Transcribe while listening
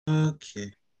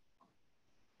Okay.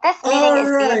 This meeting All is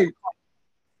being.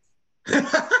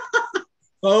 right.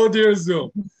 Oh, dear Zoom.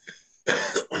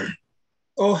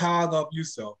 Oh, how I love you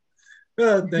so.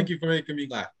 Thank you for making me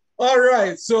laugh. All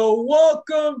right. So,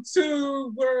 welcome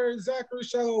to where Zachary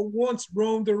Shallow once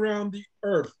roamed around the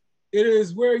earth. It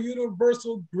is where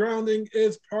universal grounding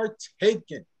is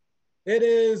partaken. It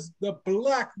is the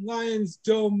Black Lions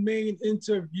Domain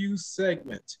interview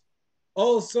segment.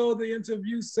 Also, the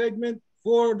interview segment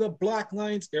for the Black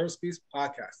Lions Airspace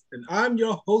podcast. And I'm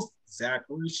your host,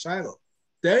 Zachary Shiloh.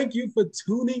 Thank you for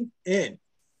tuning in.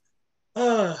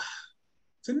 Uh,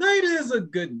 Tonight is a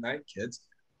good night, kids.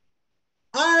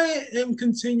 I am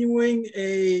continuing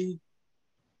a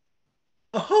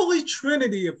holy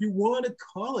trinity, if you want to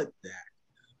call it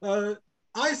that.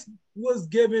 I was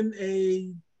given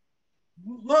a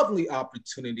lovely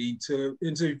opportunity to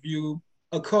interview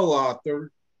a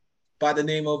co-author by the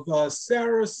name of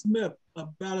Sarah Smith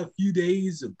about a few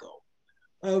days ago.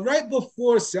 Right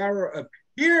before Sarah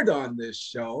appeared on this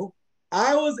show,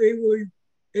 I was able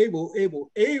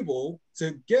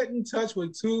to get in touch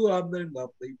with two other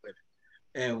lovely women,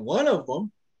 and one of them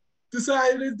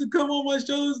decided to come on my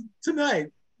show tonight,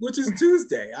 which is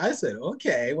Tuesday. I said,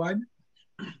 okay, why?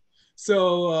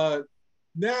 So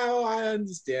now I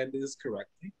understand this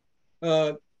correctly.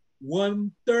 Uh,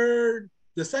 One third,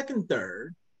 the second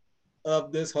third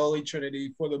of this holy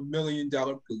trinity for the $1 million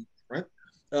blueprint.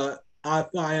 Uh, if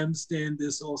I understand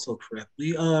this also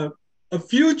correctly, a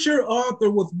future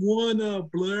author with one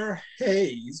Blair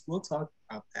Hayes, we'll talk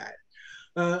about that.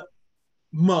 Uh,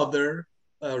 Mother,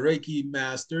 Reiki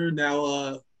master, now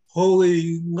a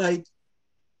holy light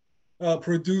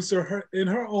producer in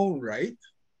her own right.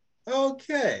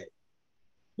 Okay,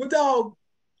 without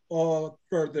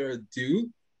further ado,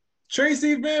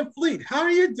 Tracy Van Fleet, how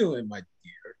are you doing, my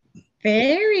dear?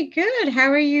 Very good. How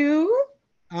are you?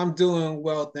 I'm doing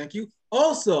well, thank you.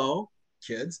 Also,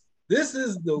 kids, this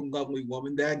is the lovely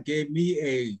woman that gave me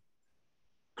a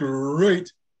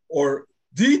great or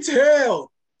detailed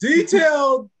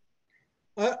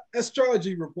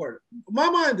astrology report. My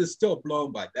mind is still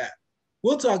blown by that.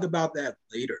 We'll talk about that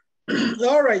later.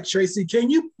 All right, Tracy, can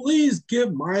you please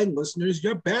give my listeners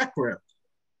your background?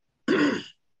 All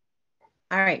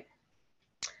right.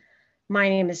 My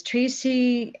name is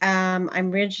Tracy. I'm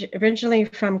originally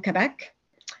from Quebec,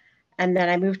 and then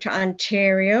I moved to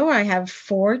Ontario. I have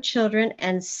 4 children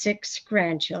and 6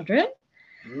 grandchildren.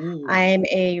 Ooh. I'm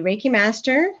a Reiki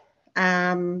master,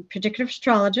 predictive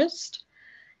astrologist,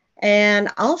 and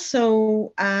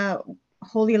also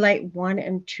Holy Light 1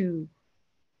 and 2.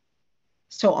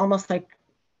 So almost like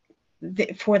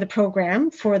for the program,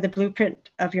 for the blueprint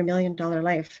of your $1 million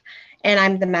life. And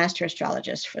I'm the master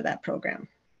astrologist for that program.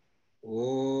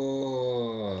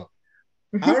 Oh,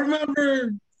 I Mm-hmm.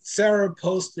 remember Sarah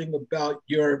posting about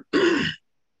your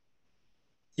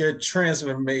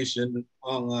transformation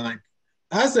online.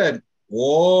 I said,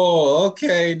 "Whoa,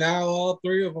 okay." Now all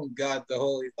three of them got the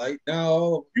holy light. Now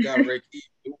all of them got Reiki.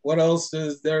 What else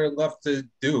is there left to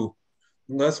do?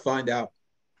 Let's find out.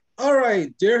 All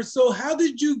right, dear. So, how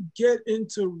did you get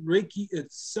into Reiki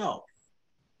itself?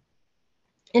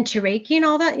 Into Reiki and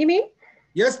all that, you mean?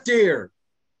 Yes, dear.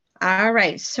 All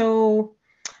right. So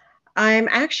I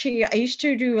used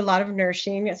to do a lot of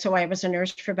nursing. So I was a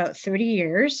nurse for about 30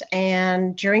 years.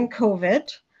 And during COVID,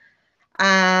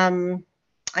 um,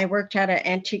 I worked at an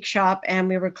antique shop and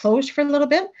we were closed for a little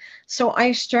bit. So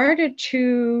I started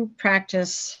to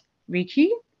practice Reiki,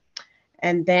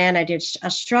 and then I did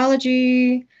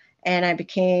astrology, and I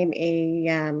became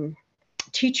a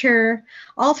teacher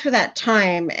all through that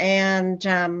time. And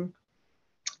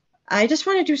I just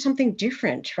want to do something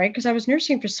different, right? Because I was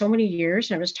nursing for so many years,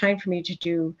 and it was time for me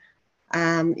to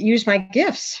use my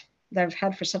gifts that I've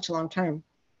had for such a long time.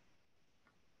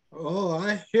 Oh,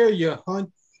 I hear you,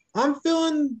 hon. I'm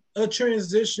feeling a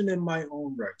transition in my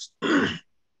own right.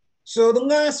 So the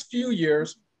last few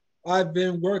years, I've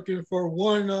been working for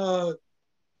one.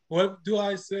 What do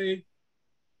I say?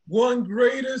 One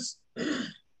greatest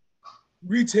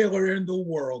retailer in the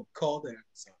world called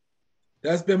Amazon.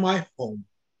 That's been my home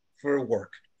for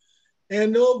work.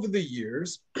 And over the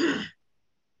years,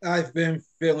 I've been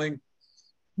feeling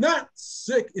not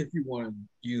sick, if you want to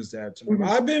use that term. Mm-hmm.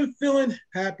 I've been feeling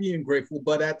happy and grateful,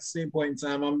 but at the same point in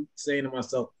time, I'm saying to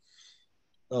myself,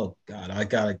 oh God, I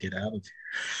gotta get out of here.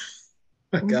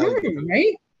 I gotta get out. Mm-hmm,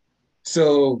 right?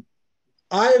 So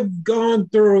I've gone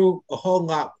through a whole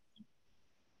lot,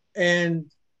 and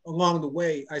along the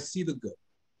way, I see the good.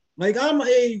 Like I'm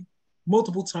a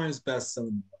multiple times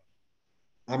best-selling.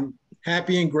 I'm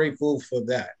happy and grateful for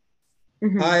that.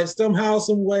 Mm-hmm. I somehow,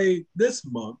 some way, this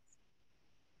month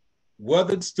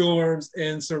weathered storms,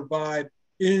 and survived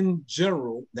in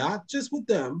general, not just with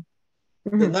them,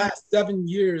 the Mhm. last 7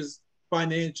 years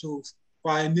financially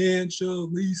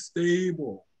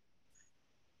stable.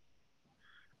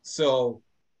 So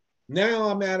now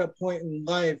I'm at a point in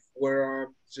life where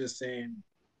I'm just saying,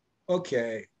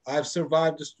 okay, I've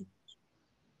survived the storm.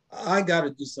 I got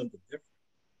to do something different.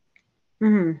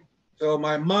 Mhm. So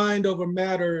my mind over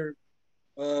matter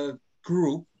uh,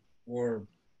 group or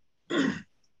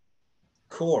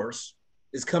course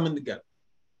is coming together.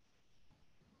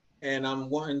 And I'm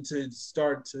wanting to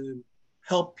start to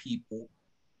help people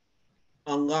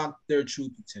unlock their true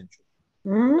potential.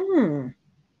 Mm.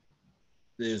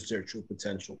 There's their true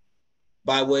potential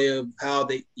by way of how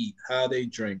they eat, how they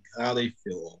drink, how they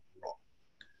feel overall.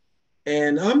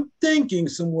 And I'm thinking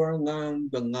somewhere along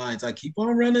the lines, I keep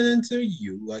on running into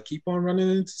you, I keep on running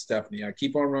into Stephanie, I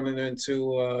keep on running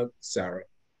into Sarah,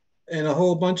 and a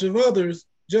whole bunch of others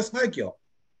just like y'all,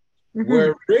 Mhm.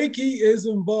 where Reiki is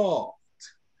involved.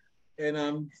 And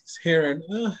I'm hearing,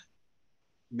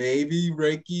 maybe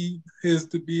Reiki is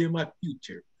to be in my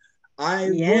future. I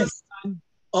was Yes.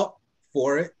 up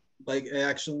for it, like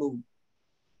actual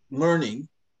learning.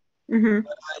 Mhm.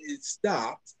 I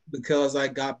stopped because I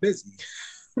got busy.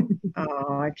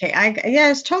 Oh, okay. Yeah,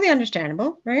 it's totally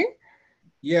understandable, right?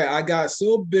 Yeah, I got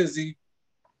so busy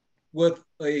with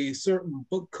a certain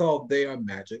book called They Are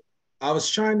Magic. I was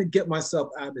trying to get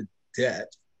myself out of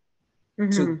debt to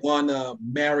Mhm. one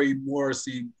Mary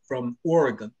Morrissey from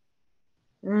Oregon.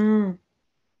 Mm.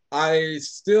 I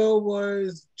still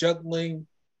was juggling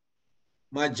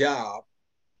my job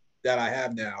that I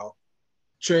have now,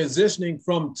 transitioning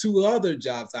from two other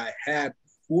jobs I had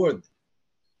before them.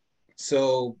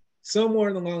 So somewhere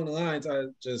along the lines, I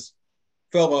just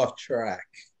fell off track.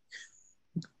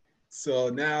 So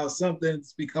now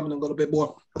something's becoming a little bit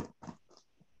more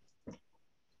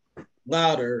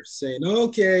louder, saying,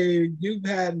 okay, you've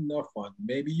had enough fun.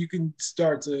 Maybe you can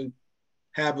start to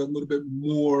have a little bit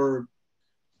more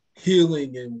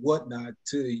healing and whatnot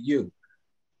to you.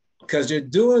 Because you're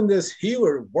doing this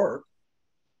healer work,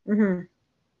 Mhm.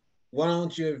 why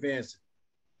don't you advance it?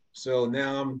 So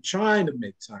now I'm trying to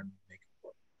make time to make it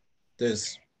work.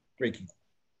 This Reiki.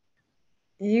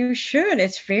 You should.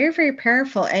 It's very, very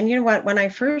powerful. And you know what? When I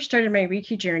first started my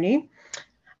Reiki journey,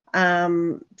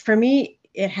 for me,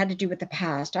 it had to do with the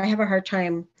past. I have a hard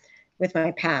time with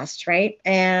my past, right?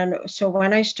 And so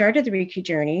when I started the Reiki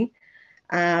journey,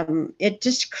 it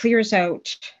just clears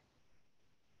out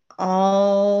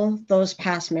all those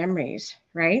past memories,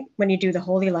 right? When you do the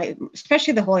holy light,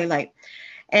 especially the holy light.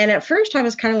 And at first, I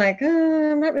was kind of like,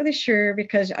 I'm not really sure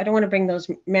because I don't want to bring those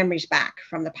memories back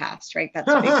from the past, right? That's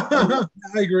a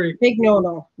I agree. big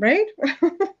no-no, right?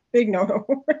 Big no-no.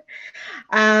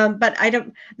 But I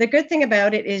don't. The good thing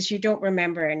about it is you don't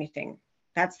remember anything.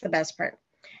 That's the best part.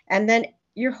 And then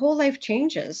your whole life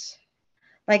changes.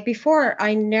 Like before,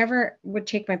 I never would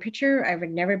take my picture. I would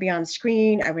never be on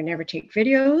screen. I would never take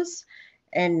videos.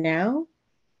 And now,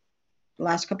 the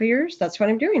last couple of years, that's what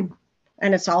I'm doing.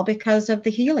 And it's all because of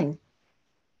the healing.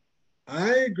 I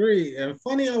agree. And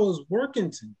funny, I was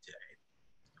working today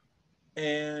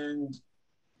and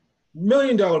 $1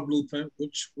 million blueprint,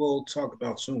 which we'll talk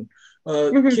about soon,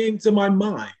 Mm-hmm. came to my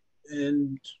mind.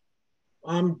 And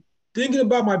I'm thinking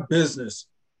about my business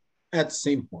at the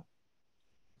same point.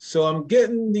 So I'm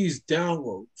getting these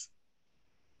downloads.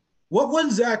 What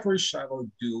would Zachary Shiloh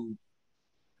do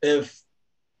if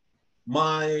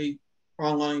my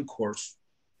online course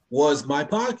was my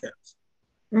podcast?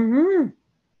 Mm-hmm.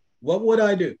 What would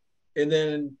I do? And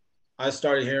then I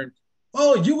started hearing,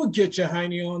 oh, you would get your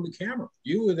hiney on the camera.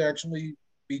 You would actually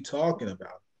be talking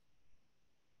about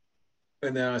it.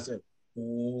 And then I said,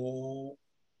 oh,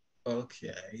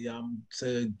 okay, I'm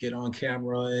to get on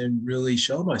camera and really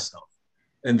show myself.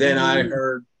 And then I Mm-hmm.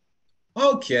 heard,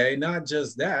 okay, not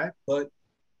just that, but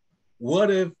what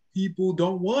if people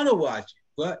don't want to watch you?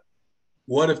 But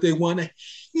what if they want to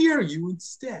hear you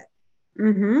instead?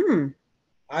 Mm-hmm.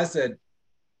 I said,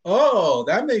 oh,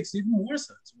 that makes even more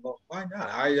sense. Well, why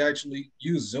not? I actually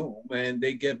use Zoom and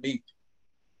they give me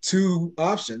two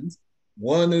options.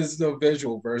 One is the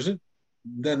visual version,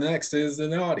 the next is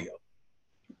an audio.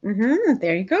 Mm-hmm.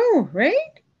 There you go.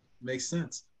 Right? Makes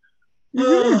sense.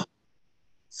 Mm-hmm.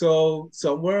 So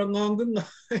somewhere along the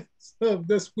lines of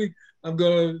this week, I'm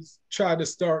gonna try to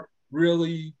start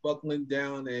really buckling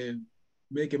down and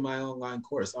making my online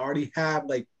course. I already have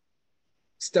like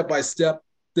step by step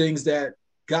things that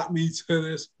got me to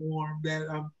this form that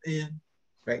I'm in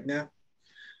right now.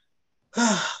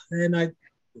 And I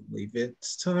believe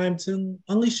it's time to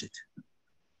unleash it.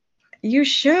 You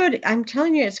should. I'm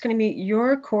telling you, it's going to be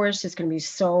your course is going to be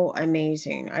so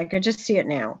amazing. I could just see it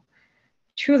now.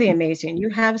 Truly amazing. You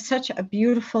have such a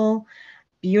beautiful,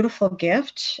 beautiful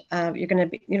gift. You're going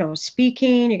to be,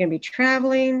 speaking, you're going to be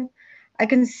traveling. I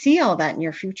can see all that in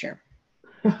your future.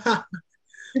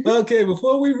 Okay,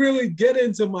 before we really get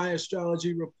into my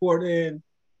astrology report and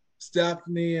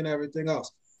Stephanie and everything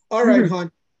else. All right,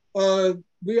 Mhm. hon.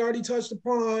 We already touched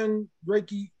upon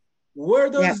Reiki. Where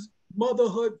Yeah. does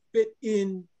motherhood fit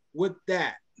in with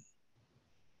that?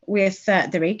 With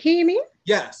the Reiki, you mean?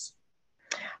 Yes.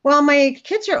 Well, my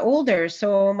kids are older.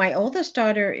 So my oldest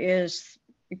daughter is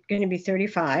going to be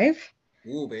 35.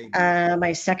 Ooh, baby.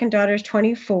 My second daughter is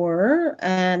 24,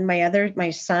 and my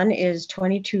son is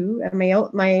 22, and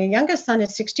my youngest son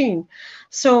is 16.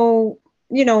 So,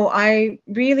 I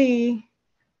really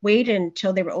waited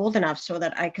until they were old enough so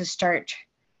that I could start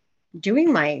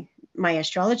doing my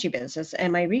astrology business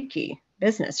and my Reiki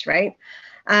business, right?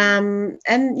 And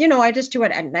I just do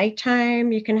it at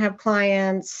nighttime. You can have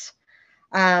clients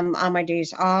on my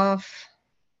days off,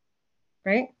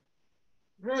 right?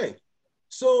 Right.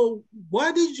 So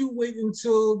why did you wait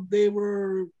until they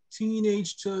were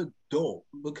teenage to adult?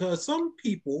 Because some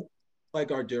people,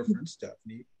 like our dear friend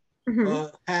Stephanie, Mm-hmm.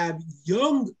 have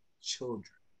young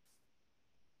children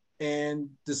and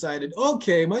decided,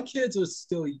 okay, my kids are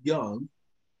still young.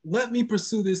 Let me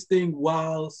pursue this thing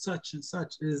while such and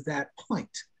such is that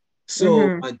point. So,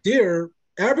 Mm-hmm. my dear,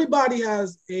 everybody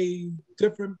has a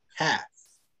different path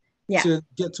Yeah. to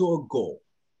get to a goal.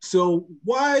 So,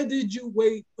 why did you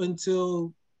wait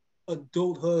until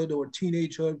adulthood or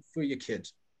teenagehood for your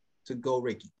kids to go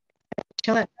Reiki?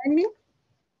 Chill out. I mean,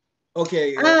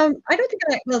 Okay, I don't think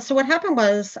well, so what happened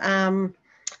was, I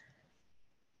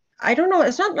don't know.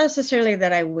 It's not necessarily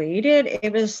that I waited.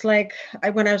 It was like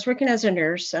when I was working as a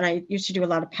nurse, and I used to do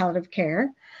a lot of palliative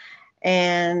care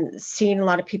and seeing a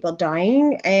lot of people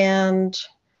dying. And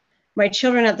my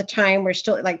children at the time were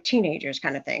still like teenagers,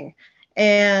 kind of thing.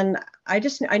 And I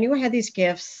knew I had these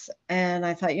gifts, and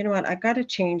I thought, you know what, I got to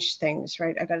change things,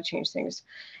 right? I got to change things.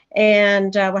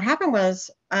 And what happened was,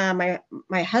 my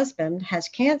husband has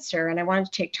cancer, and I wanted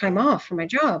to take time off from my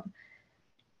job.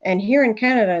 And here in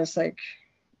Canada, it's like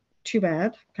too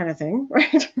bad kind of thing,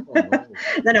 right? oh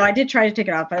no. No, I did try to take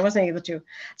it off, but I wasn't able to.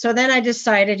 So then I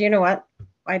decided, you know what?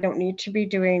 I don't need to be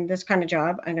doing this kind of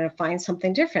job. I'm going to find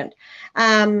something different.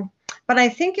 But I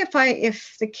think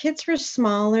if the kids were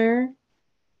smaller,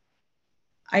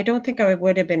 I don't think I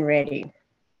would have been ready.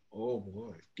 Oh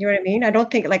boy. You know what I mean? I don't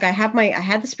think like I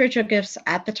had the spiritual gifts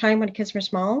at the time when the kids were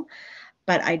small,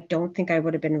 but I don't think I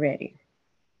would have been ready.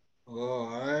 Oh,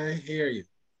 I hear you.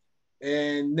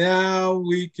 And now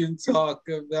we can talk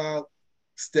about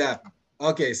Stephanie.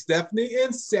 Okay, Stephanie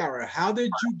and Sarah, how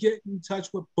did you get in touch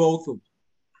with both of them?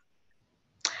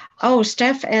 Oh,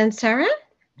 Steph and Sarah?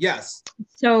 Yes.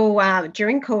 So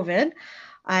during COVID,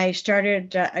 I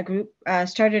started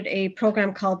started a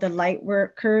program called the Light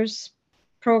Workers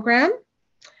Program,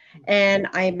 and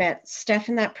I met Steph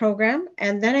in that program,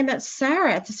 and then I met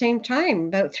Sarah at the same time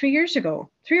about 3 years ago,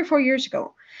 3 or 4 years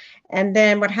ago. And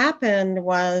then what happened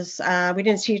was we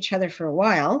didn't see each other for a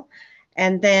while,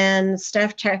 and then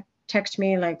Steph texted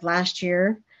me like last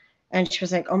year, and she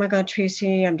was like, "Oh my God,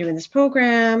 Tracy, I'm doing this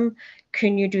program.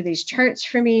 Can you do these charts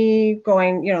for me,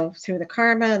 going, through the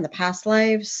karma and the past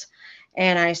lives?"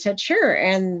 And I said, "Sure."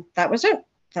 And that was it.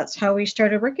 That's how we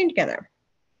started working together.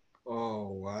 Oh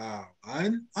wow.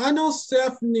 I know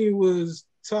Stephanie was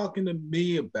talking to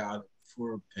me about it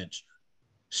for a pinch.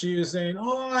 She was saying,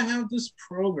 "Oh, I have this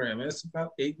program. It's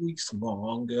about 8 weeks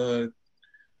long.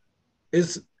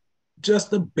 It's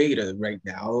just a beta right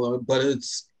now, but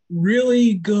it's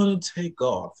really gonna take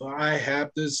off. I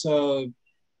have this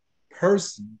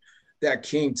person that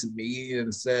came to me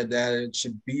and said that it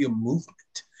should be a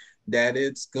movement, that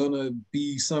it's gonna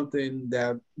be something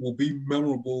that will be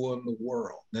memorable in the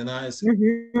world." And I said,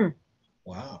 Mm-hmm.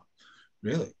 "Wow,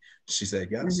 really?" She said,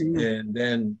 "Yes." Mm-hmm. And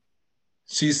then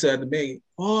she said to me,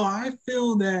 "Oh, I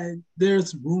feel that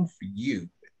there's room for you.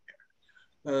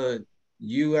 Uh,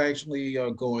 you actually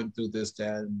are going through this,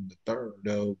 that, and the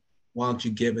third. Why don't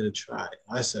you give it a try?"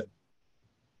 I said,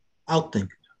 "I'll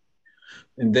think."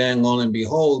 And then, lo and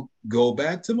behold, go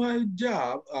back to my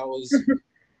job. I was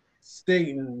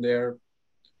staying there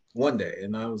one day,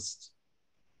 and I was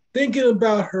thinking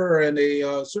about her and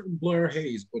a certain Blair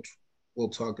Hayes, which we'll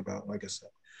talk about, like I said.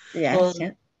 Uh, Yes.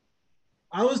 Yeah.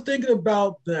 I was thinking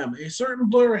about them. A certain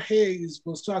Blair Hayes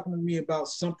was talking to me about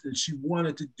something she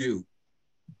wanted to do,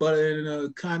 but in a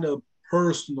kind of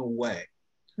personal way.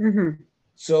 Mm-hmm.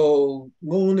 So,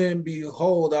 lo and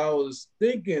behold, I was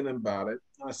thinking about it.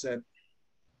 I said,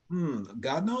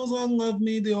 God knows I love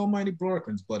me, the almighty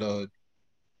Brooklands, but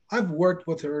I've worked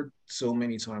with her so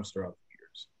many times throughout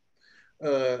the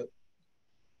years.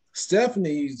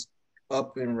 Stephanie's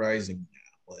up and rising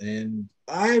now, and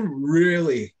I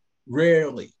really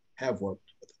rarely have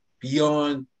worked with her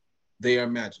beyond their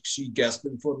magic. She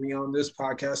guested for me on this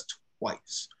podcast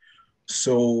twice.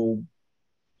 So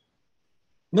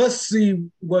let's see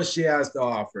what she has to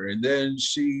offer. And then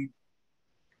she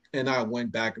and I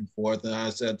went back and forth, and I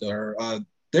said to her,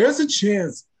 there's a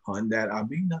chance, hon, that I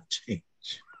may not change.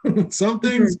 Some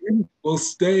things will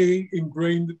stay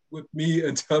ingrained with me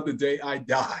until the day I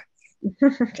die.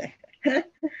 Okay.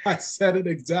 I said it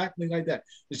exactly like that.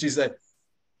 And she said,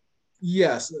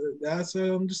 yes, that's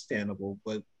understandable,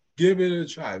 but give it a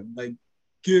try. Like,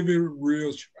 give it a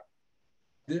real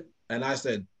try. And I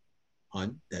said,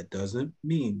 hon, that doesn't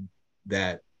mean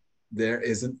that there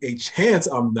isn't a chance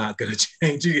I'm not going to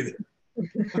change either.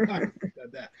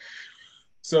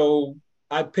 So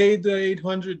I paid the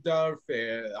 $800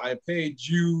 fare. I paid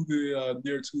you the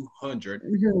near 200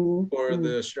 for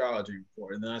the astrology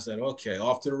report. And then I said, okay,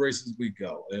 off to the races we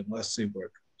go. And let's see where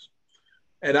it goes.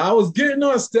 And I was getting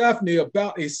on Stephanie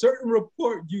about a certain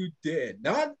report you did,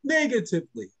 not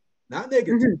negatively, not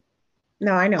negative.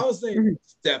 No, I know. I was saying,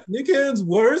 Stephanie Kins,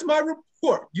 where's my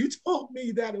report? You told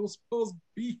me that it was supposed to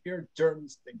be here during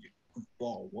this thing, you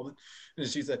goofball woman. And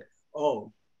she said,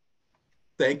 oh,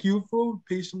 thank you for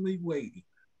patiently waiting,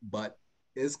 but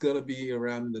it's going to be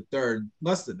around the third.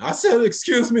 Listen, I said,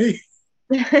 excuse me.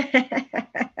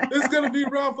 It's going to be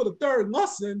around for the third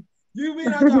lesson. You mean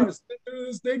I got to sit through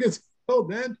this thing until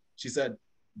then? She said,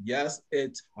 yes,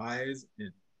 it ties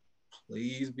in.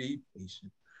 Please be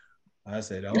patient. I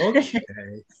said, okay,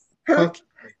 okay,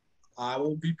 I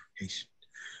will be patient.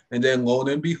 And then lo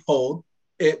and behold,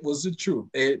 it was the truth.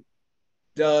 It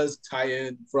does tie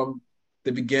in from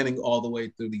the beginning all the way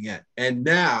through the end. And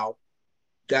now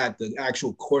that the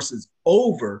actual course is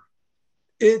over,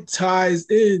 it ties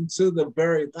into the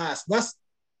very last lesson.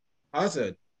 I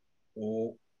said,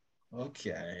 oh,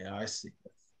 okay, I see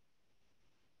this.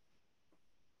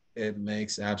 It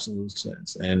makes absolute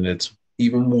sense. And it's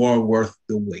even more worth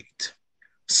the wait.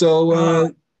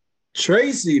 So,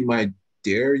 Tracy, my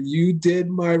dear, you did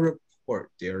my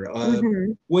report, dear.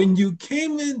 When you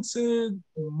came into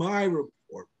my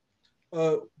report,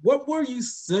 what were you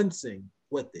sensing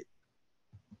with it?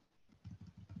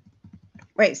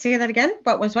 Wait, say that again.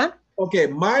 What was what? Okay,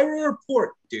 my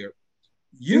report, dear.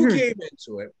 You came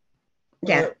into it.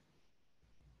 Yeah.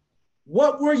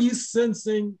 What were you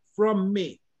sensing from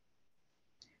me?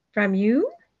 From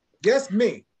you? Yes,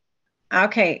 me.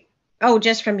 Okay. Oh,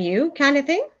 just from you kind of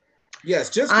thing? Yes,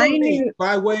 just from me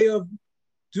by way of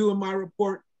doing my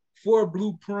report for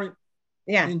Blueprint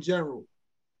in general.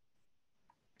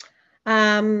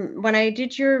 When I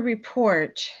did your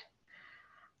report,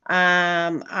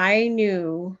 I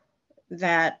knew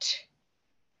that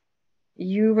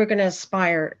you were going to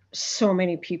inspire so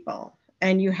many people,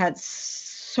 and you're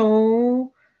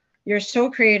so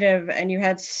creative, and you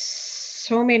had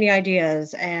so many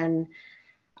ideas, and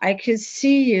I could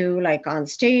see you like on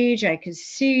stage. I could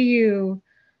see you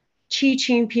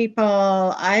teaching people.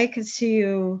 I could see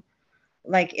you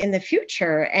like in the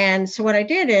future. And so what I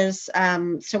did is,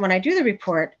 so when I do the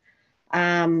report,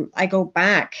 I go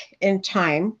back in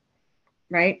time,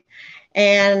 right?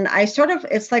 And I sort of,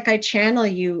 it's like I channel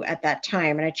you at that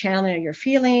time, and I channel your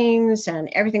feelings and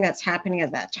everything that's happening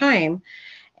at that time.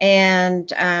 And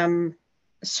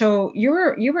so you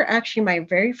were actually my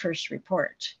very first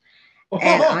report.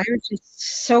 And I was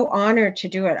just so honored to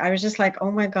do it. I was just like,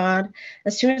 oh my God.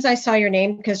 As soon as I saw your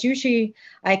name, because usually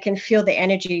I can feel the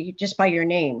energy just by your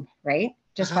name, right?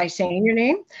 Just by saying your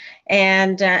name.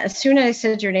 And as soon as I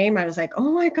said your name, I was like,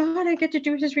 oh my God, I get to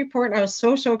do this report. And I was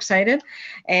so, so excited.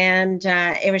 And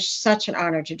it was such an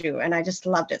honor to do. And I just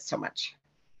loved it so much.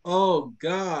 Oh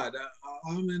God.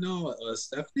 I'm in awe.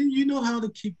 Stephanie, you know how to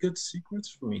keep good secrets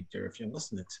for me, dear, if you're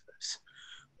listening to this.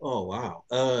 Oh, wow.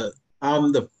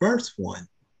 I'm the first one.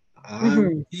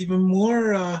 I'm even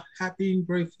more happy and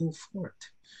grateful for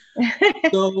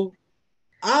it. So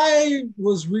I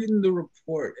was reading the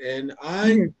report, and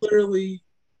I literally,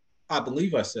 I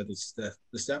believe I said this to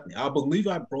Stephanie, I believe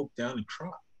I broke down and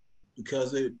cried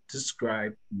because it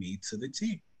described me to the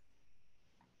T.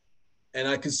 And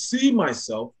I could see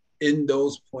myself in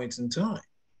those points in time.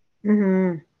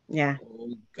 Yeah.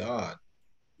 Oh God.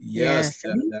 Yes,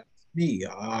 that's me.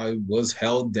 I was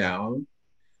held down.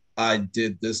 I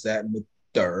did this, that, and the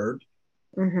third.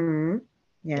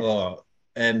 Yeah.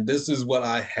 And this is what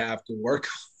I have to work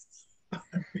on.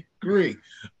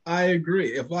 I agree.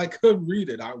 If I could read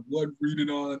it, I would read it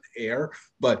on air.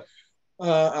 But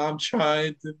I'm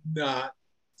trying to not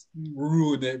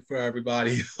ruin it for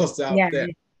everybody else out Yeah. there.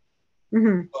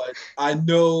 Hmm. But I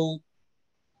know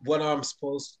what I'm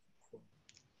supposed to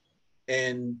do.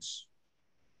 And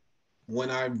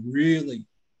when I really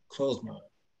close my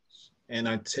eyes and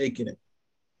I take it in,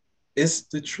 it's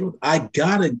the truth. I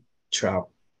gotta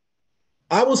travel.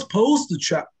 I was supposed to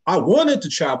travel. I wanted to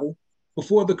travel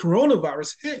before the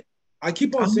coronavirus hit. I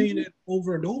keep on saying Oh, it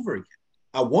over and over again.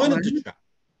 I wow. wanted to travel.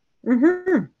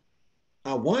 Hmm.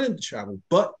 I wanted to travel,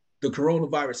 but the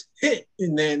coronavirus hit,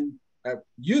 and then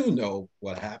you know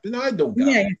what happened. I don't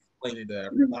gotta Yeah. explain it to Mhm.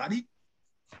 everybody.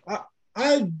 I,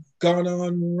 I've gone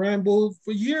on ramble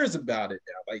for years about it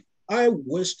now. Like I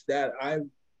wished that I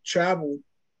traveled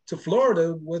to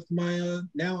Florida with my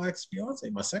now ex fiance,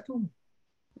 my second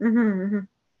one. Hmm.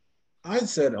 I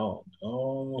said, "Oh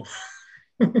no,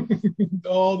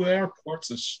 all the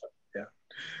airports are shut down,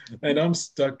 and I'm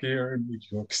stuck here in New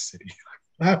York City.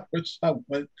 I wish I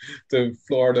went to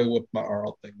Florida with my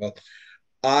Earl thing, but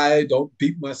I don't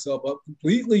beat myself up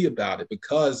completely about it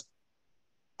because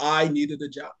I needed a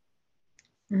job.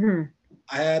 Hmm.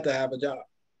 I had to have a job.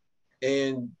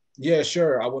 And yeah,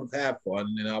 sure, I would have had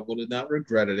fun and I would have not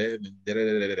regretted it. And da,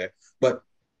 da, da, da, da. But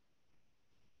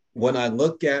when I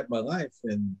look at my life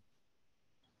and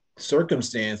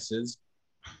circumstances,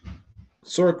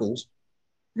 circles,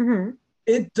 Hmm.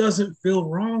 it doesn't feel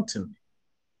wrong to me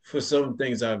for some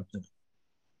things I've done.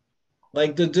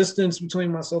 Like the distance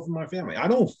between myself and my family. I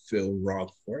don't feel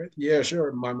wrong for it. Yeah,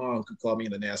 sure, my mom could call me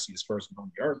the nastiest person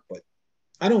on the earth, but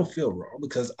I don't feel wrong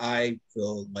because I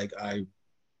feel like I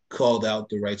called out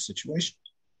the right situation.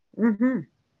 Hmm.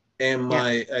 And Yeah.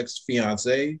 my ex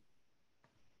fiance,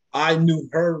 I knew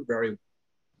her very well.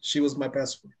 She was my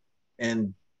best friend.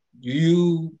 And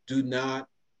you do not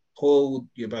hold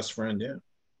your best friend down.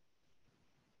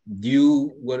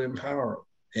 You would empower her.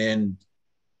 And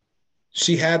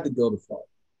she had to go to Florida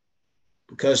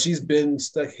because she's been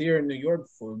stuck here in New York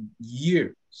for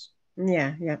years.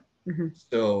 Yeah. Yeah. Hmm.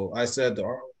 So I said to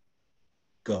her,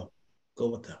 go, go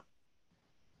with them.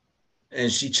 And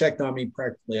she checked on me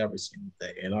practically every single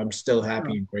day. And I'm still happy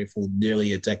Oh. and grateful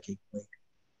nearly a decade later.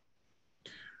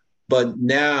 But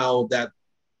now that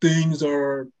things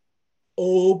are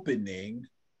opening,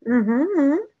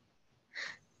 Hmm.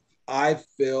 I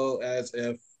feel as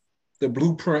if the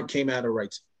blueprint came out of the right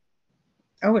time.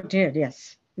 Oh, it did.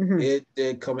 Yes. Hmm. It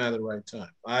did come out at the right time.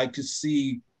 I could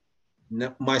see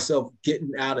myself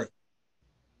getting out of.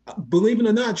 Believe it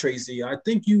or not, Tracy, I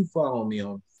think you follow me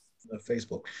on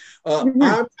Facebook. Hmm.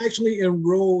 I'm actually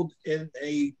enrolled in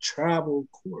a travel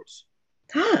course.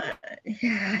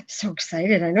 Yeah, I'm so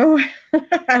excited. I know.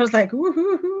 I was like,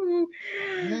 woohoo.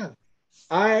 Yeah,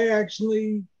 I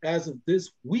actually, as of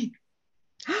this week,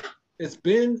 it's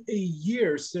been a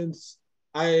year since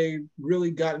I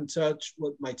really got in touch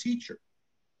with my teacher,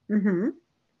 Hmm.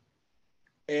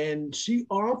 and she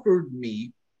offered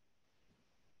me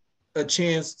a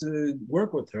chance to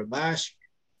work with her last year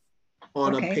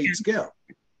on a Okay. paid scale.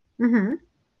 Hmm.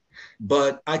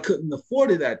 But I couldn't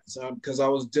afford it at the time because I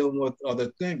was dealing with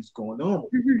other things going on.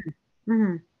 Hmm.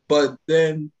 Hmm. But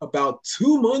then about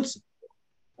 2 months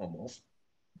almost,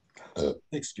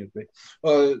 excuse me,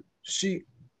 she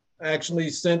actually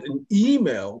sent an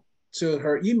email to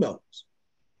her email list.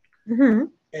 Hmm.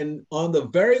 And on the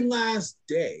very last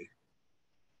day,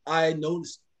 I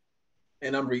noticed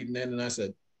and I'm reading it and I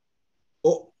said,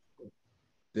 oh,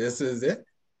 this is it.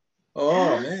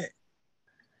 Oh man.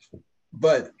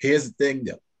 But here's the thing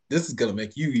though. This is gonna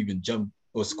make you even jump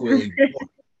or squeal even more.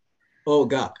 Oh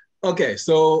God. Okay,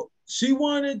 so she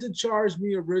wanted to charge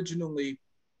me originally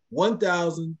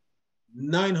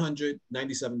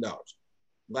 $1,997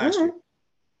 last year Hmm.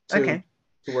 to Okay.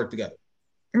 to work together.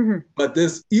 Hmm. But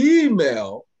this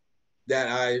email that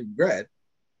I read,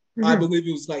 I Hmm. believe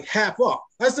it was like half off.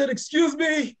 I said,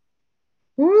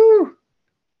 Woo.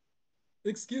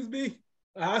 excuse me.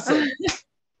 I said,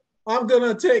 I'm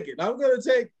gonna take it. I'm gonna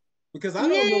take it because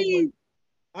Yay.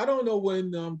 I don't know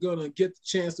when I'm gonna get the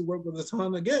chance to work with a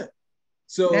ton again. That's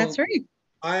So right.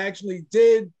 I actually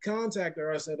did contact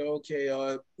her. I said,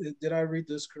 okay, did I read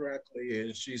this correctly?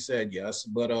 And she said yes,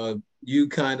 but you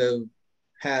kind of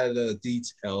had a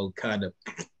detail kind of.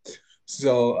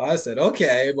 So I said,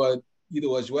 okay, but either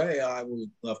which way, I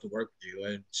would love to work with you.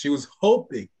 And she was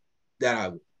hoping that I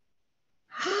would.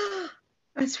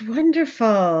 That's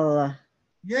wonderful.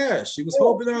 Yeah, she was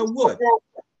hoping I would.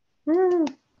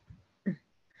 Mm.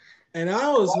 And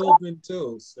I was hoping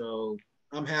too. So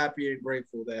I'm happy and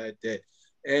grateful that I did.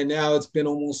 And now it's been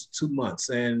almost 2 months.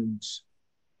 And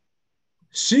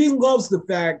she loves the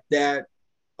fact that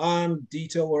I'm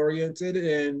detail oriented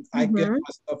and I get Hmm. my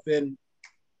stuff in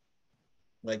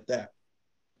like that.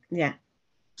 Yeah.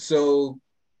 So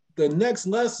the next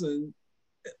lesson,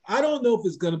 I don't know if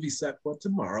it's going to be set for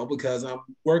tomorrow because I'm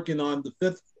working on the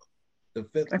fifth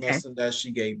Okay. lesson that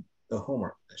she gave, the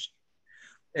homework that she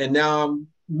gave. And now I'm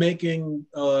making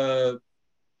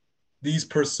these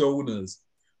personas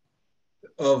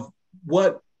of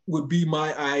what would be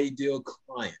my ideal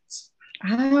clients,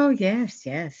 Oh, yes,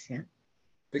 yes, yeah.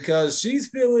 because she's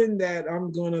feeling that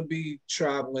I'm going to be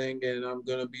traveling and I'm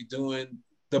going to be doing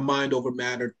the mind over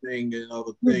matter thing and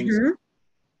other things. Hmm.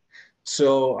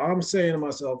 So I'm saying to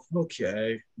myself,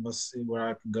 okay, let's see where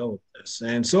I can go with this.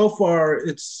 And so far,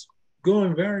 it's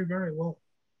going very, very well.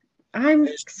 I'm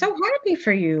so happy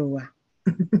for you.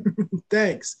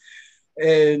 Thanks.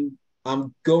 And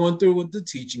I'm going through with the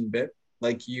teaching bit,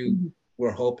 like you Mhm.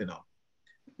 were hoping on.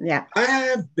 Yeah. I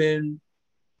have been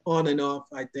on and off,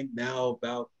 I think now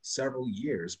about several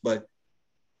years, but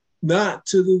not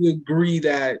to the degree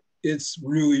that it's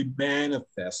really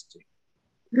manifesting,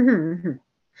 Hmm.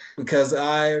 because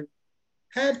I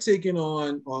have taken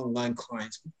on online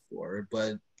clients before,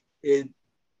 but it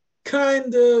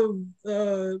kind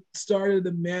of started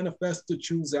to manifest the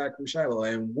true Zachary Shiloh.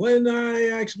 And when I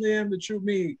actually am the true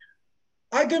me,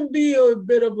 I can be a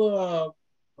bit of a,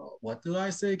 what do I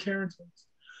say, Karen?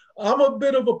 I'm a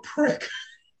bit of a prick.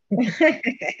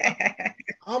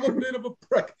 I'm a bit of a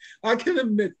prick. I can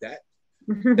admit that.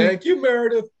 Thank you,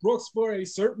 Meredith Brooks, for a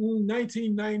certain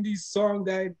 1990s song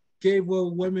that gave a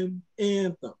women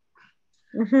anthem.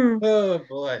 Hmm. Oh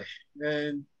boy.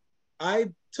 And I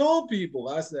told people,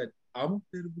 I said, I'm a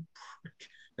bit of a prick.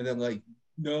 And they're like,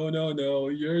 no, no, no,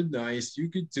 you're nice. You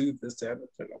could do this and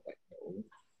that. I'm like,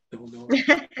 no, no,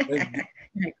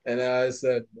 no. And I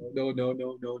said, no, no,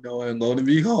 no, no, no. And lo and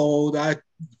behold, I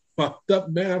fucked up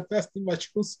manifesting my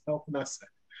true self. And I said,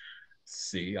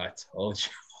 see, I told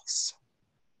you so.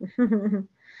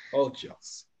 Told you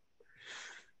so.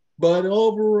 But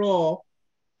overall,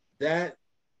 that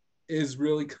is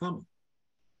really coming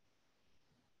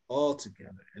all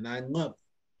together. And I love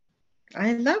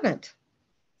I love it.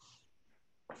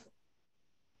 it.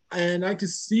 And I could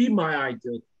see my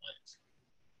ideal clients.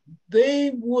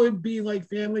 They would be like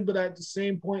family, but at the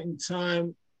same point in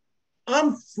time,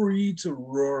 I'm free to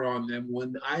roar on them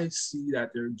when I see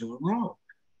that they're doing wrong.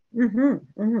 Hmm.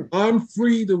 Hmm. I'm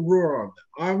free to roar on them.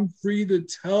 I'm free to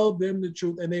tell them the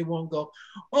truth, and they won't go,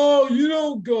 "Oh, you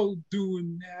don't go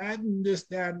doing that and this,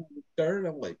 that, and the third."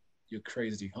 I'm like, "You're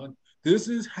crazy, hun. This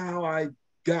is how I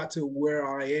got to where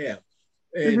I am,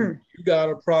 and Hmm. you got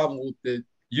a problem with it.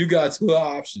 You got two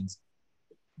options.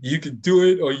 You can do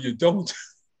it or you don't."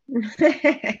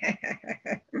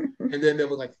 And then they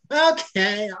were like,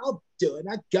 "Okay, I'll do it.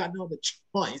 I got no other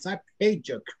choice. I paid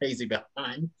your crazy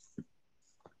behind."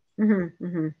 Hmm.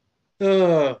 Hmm.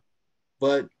 Uh,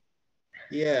 but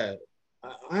yeah,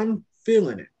 I'm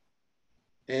feeling it.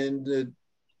 And the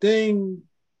thing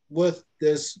with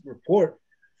this report,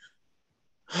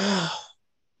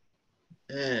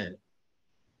 man,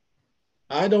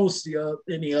 I don't see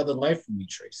any other life for me,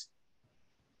 Tracy.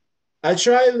 I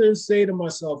try to say to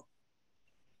myself,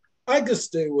 I could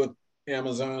stay with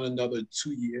Amazon another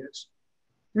 2 years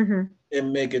Hmm.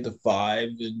 and make it to five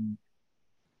and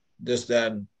this,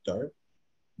 that, and third.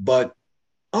 But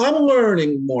I'm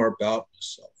learning more about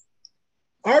myself.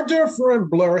 Our dear friend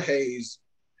Blur Hayes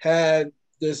had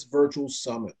this virtual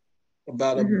summit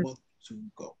about a Hmm. month or two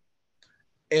ago.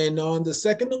 And on the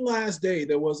second and last day,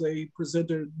 there was a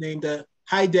presenter named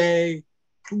Heide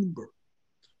Klumberg.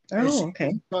 And Oh, she was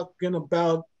okay. talking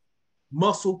about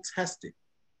muscle testing,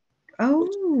 which,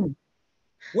 Oh.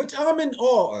 which I'm in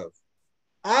awe of.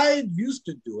 I used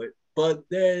to do it, but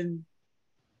then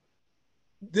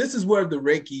this is where the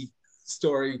Reiki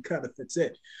story kind of fits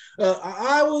in.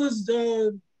 I was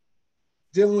dealing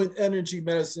with energy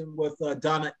medicine with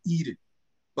Donna Eden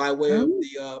by way of Oh.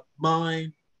 the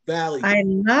Mind Valley. I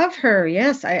love her.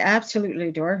 Yes, I absolutely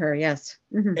adore her. Yes.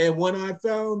 Hmm. And when I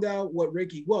found out what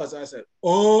Reiki was, I said,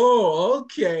 oh,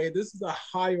 okay, this is a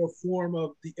higher form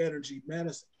of the energy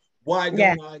medicine. Why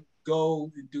Yeah. don't I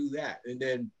go and do that? And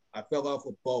then I fell off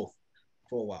with both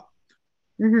for a while.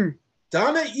 Hmm.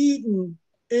 Donna Eden,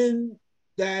 in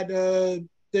that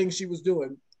thing she was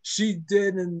doing, she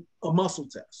did a muscle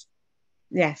test.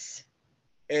 Yes.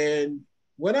 And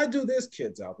when I do this,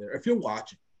 kids out there, if you're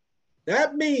watching,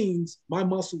 that means my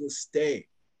muscle is staying.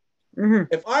 Hmm.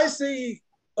 If I see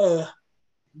a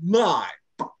lie,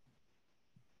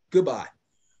 goodbye.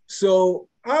 So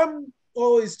I'm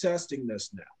always testing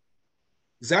this now.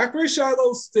 Zachary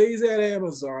Shiloh stays at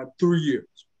Amazon 3 years.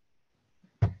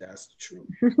 That's the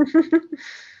truth.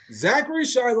 Zachary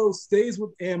Shiloh stays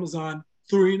with Amazon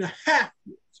 3.5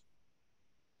 years.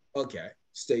 Okay.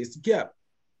 stays together.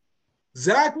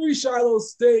 Zachary Shiloh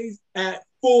stays at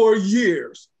 4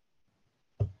 years.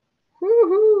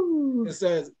 Woohoo! It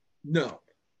says no.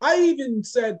 I even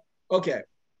said, okay,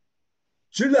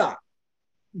 July,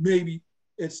 maybe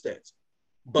it stays.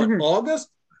 But August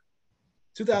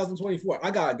 2024,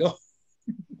 I gotta go.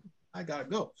 I gotta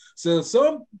go. So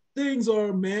some things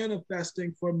are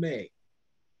manifesting for May.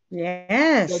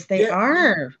 Yes, To they get me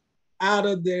are. out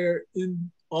of there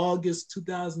in August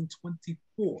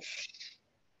 2024.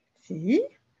 See?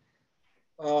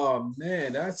 Oh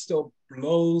man, that still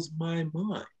blows my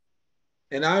mind.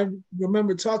 And I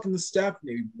remember talking to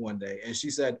Stephanie one day, and she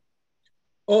said,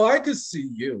 "Oh, I could see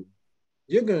you.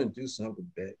 You're gonna do something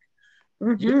big.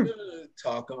 You're gonna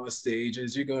talk on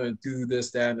stages. You're gonna do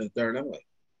this, that, and the third." I'm like,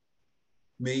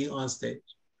 me on stage,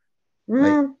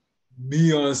 like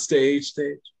me on stage.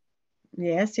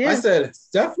 Yes, I yes. said,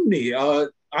 Stephanie,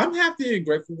 I'm happy and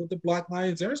grateful with the Black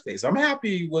Lions Airspace. I'm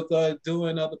happy with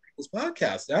doing other people's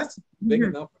podcasts. That's big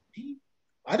enough for me.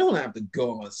 I don't have to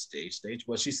go on stage.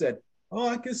 But she said, "Oh,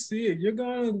 I can see it. You're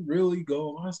gonna really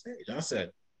go on stage." I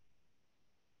said,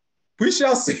 "We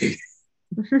shall see."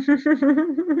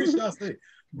 We shall see.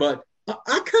 But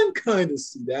I can kind of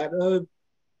see that.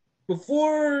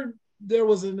 Before there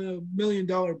was a $1 million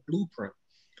blueprint,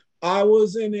 I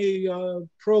was in a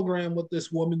program with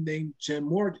this woman named Jen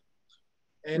Morgan.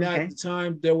 And at the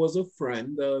time, there was a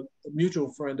friend, a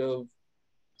mutual friend of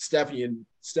Steffi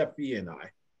and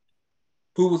I,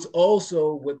 who was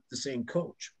also with the same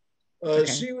coach.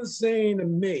 She was saying to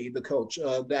me, the coach,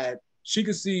 that she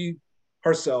could see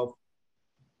herself,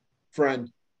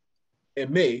 friend,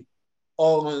 and me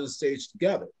all on the stage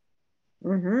together.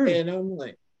 And I'm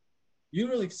like, you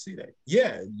really see that?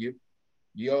 Yeah,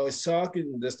 you're always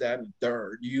talking this, that, and the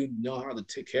third. You know how to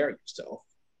take care of yourself.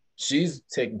 She's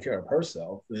taking care of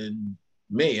herself, and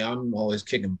me, I'm always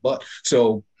kicking butt.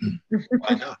 So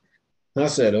why not? I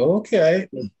said, okay.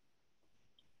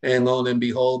 And lo and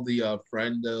behold, the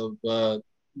friend of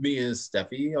me and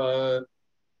Steffi,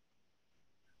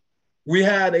 we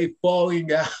had a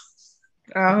falling out.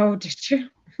 Oh, did you?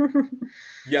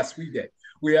 Yes, we did.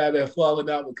 We had a falling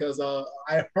out because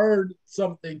I heard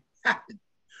something happen.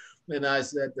 And I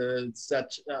said,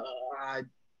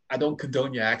 I don't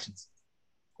condone your actions.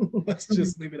 Let's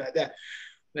just leave it at that.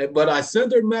 But I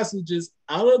sent her messages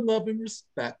out of love and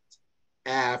respect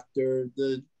after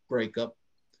the breakup.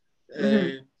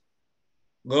 And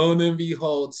lo and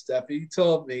behold, Steffi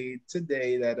told me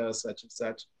today that such and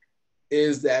such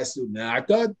is that soon. Now, I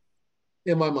thought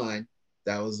in my mind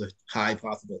that was a high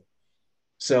possibility.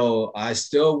 So I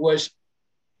still wish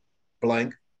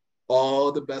blank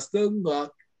all the best of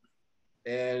luck.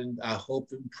 And I hope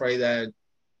and pray that $1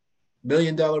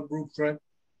 million blueprint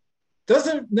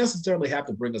doesn't necessarily have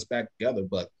to bring us back together,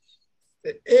 but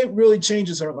it really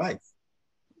changes her life.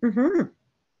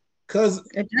 Because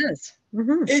it does.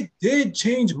 It did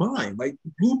change mine. Like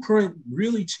the blueprint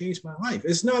really changed my life.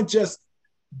 It's not just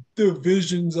the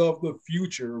visions of the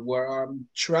future where I'm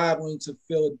traveling to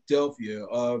Philadelphia,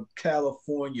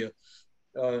 California,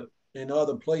 and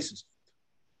other places.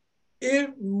 It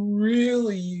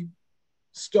really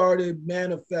started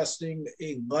manifesting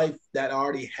a life that I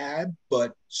already had,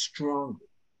 but stronger.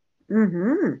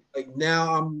 Like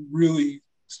now I'm really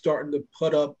starting to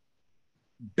put up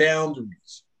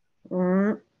boundaries.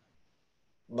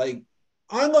 Like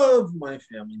I love my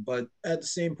family, but at the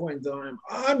same point in time,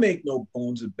 I make no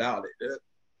bones about it.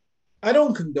 I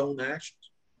don't condone actions.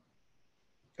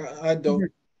 I don't.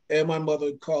 And my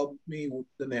mother called me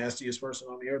the nastiest person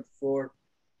on the earth for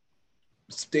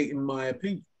stating my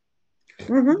opinion.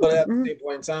 But at the same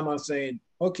point in time, I'm saying,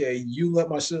 okay, you let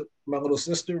my little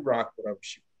sister rock whatever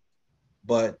she wants.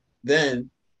 But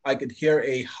then I could hear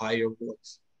a higher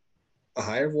voice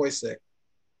say,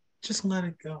 just let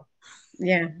it go.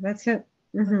 Yeah, that's it.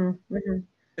 And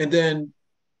then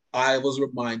I was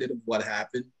reminded of what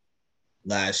happened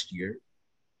last year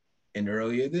and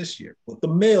earlier this year with the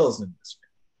males in this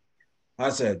family.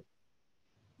 I said,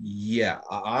 yeah,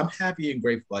 I'm happy and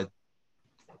grateful.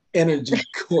 Energy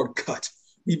cord cut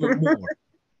even more.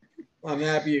 I'm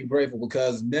happy and grateful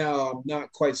because now I'm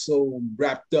not quite so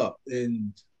wrapped up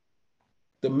in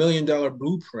the $1 million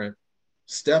blueprint.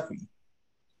 Steffi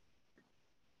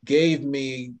gave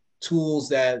me tools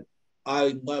that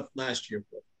I left last year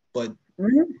with, but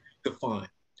defined.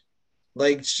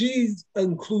 Like she's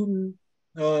including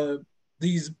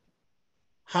these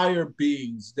higher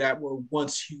beings that were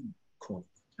once human.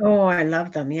 Oh, I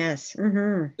love them. Yes.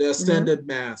 The ascended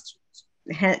masters.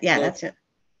 Yeah, that's it.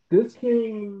 This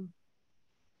came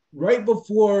right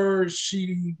before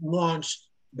she launched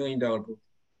 $1 Million Book.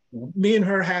 Me and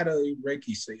her had a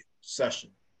Reiki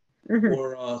session Mhm.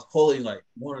 or Holy Light,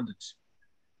 one of the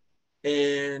two.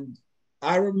 And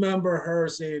I remember her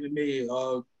saying to me,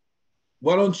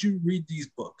 why don't you read these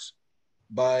books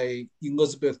by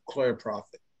Elizabeth Clare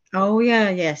Prophet? Oh yeah,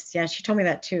 yes, yeah. She told me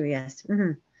that too. Yes.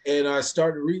 Hmm. And I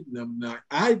started reading them. And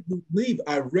I believe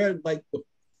I read like the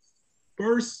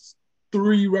first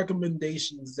three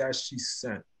recommendations that she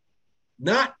sent,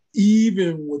 not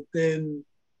even within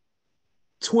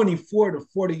 24 to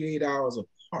 48 hours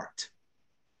apart,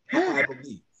 I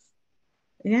believe.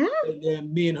 Yeah. And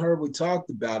then me and her, we talked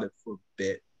about it for a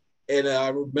bit. And I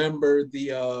remember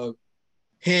the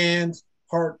hand,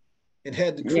 heart, and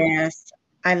head decrees. Yes.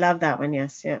 I love that one.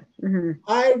 Yes. Yeah. Hmm.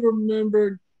 I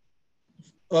remembered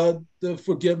the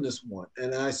forgiveness one.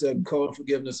 And I said, code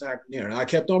forgiveness acronym. And I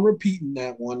kept on repeating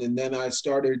that one. And then I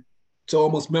started to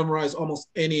almost memorize almost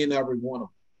any and every one of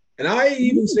them. And I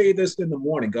even say this in the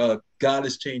morning, God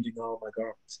is changing all my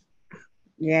garments.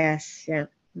 Yes. Yeah.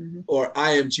 Hmm. Or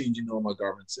I am changing all my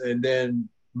garments. And then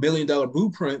Million Dollar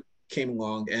Blueprint came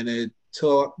along and it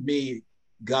taught me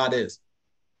God is.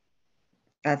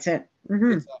 That's it.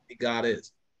 Hmm. It taught me God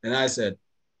is. And I said,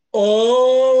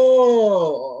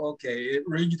 oh, okay. It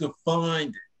redefined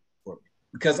it for me.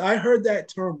 Because I heard that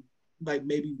term like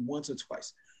maybe once or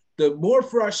twice. The more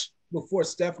fresh before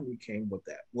Stephanie came with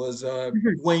that was Hmm.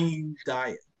 Wayne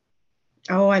Dyer.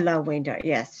 Oh, I love Wayne Dyer.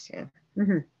 Yes. Yeah.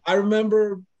 Hmm. I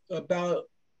remember about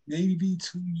maybe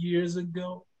 2 years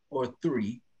ago or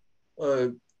three, uh,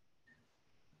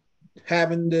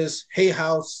 having this Hay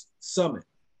House summit.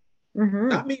 Hmm.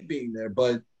 Not me being there,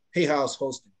 but Hay House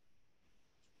hosting.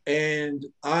 And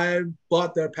I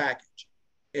bought their package.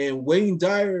 And Wayne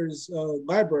Dyer's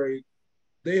library,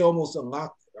 they almost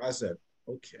unlocked it. I said,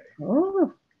 okay.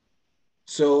 Oh.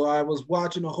 So I was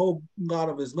watching a whole lot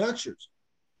of his lectures.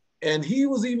 And he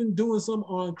was even doing some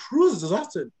on cruises. I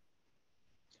said,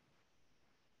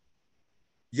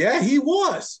 yeah, he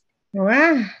was.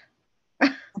 Wow.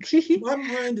 My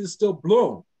mind is still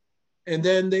blown. And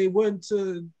then they went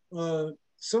to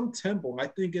some temple. I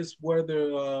think it's where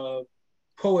the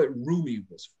poet Rumi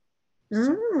was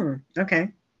from. Okay.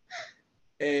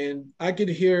 And I could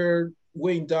hear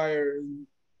Wayne Dyer in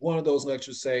one of those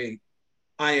lectures say,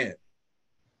 I am.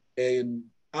 And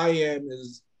I am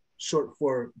is short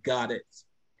for God is.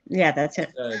 Yeah, that's I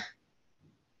it. said,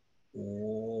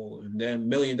 oh, and then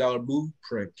Million Dollar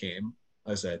Blueprint came.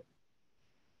 I said,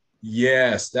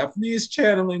 yes, Stephanie is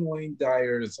channeling Wayne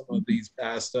Dyer and some of these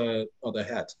past other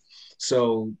hats.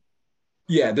 So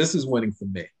yeah, this is winning for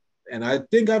me. And I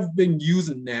think I've been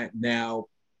using that now,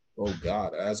 oh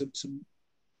God, as of 2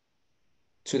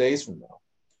 days from now.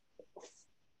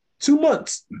 2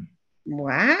 months.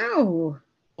 Wow.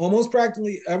 Almost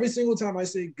practically every single time I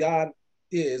say God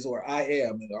is or I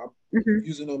am, and I'm Hmm.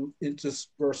 using them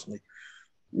interspersely,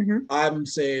 Hmm. I'm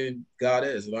saying God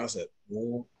is. And I said,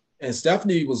 well, and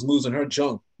Stephanie was losing her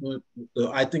junk.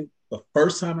 I think the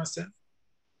first time I said,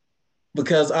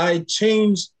 because I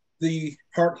changed the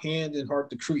heart, hand, and heart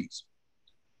decrees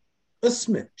a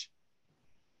smidge.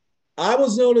 I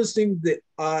was noticing that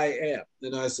I am.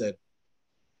 And I said,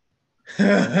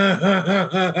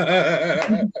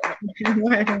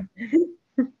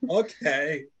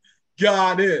 okay,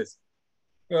 God is.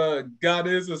 God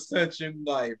is ascension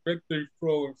light, victory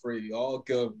full and free, all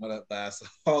good when it lasts,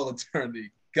 all eternity.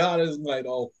 God is light,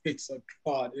 always a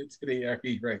God into the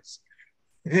every race.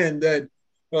 And then,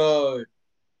 uh,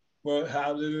 well,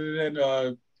 how did it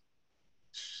end?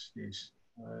 Sheesh.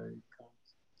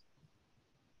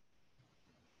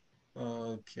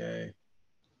 Okay.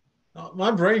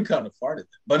 My brain kind of farted.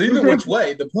 But either which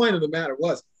way, the point of the matter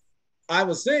was, I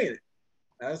was saying it,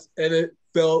 and it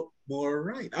felt more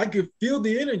right. I could feel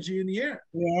the energy in the air.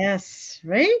 Yes,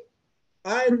 right?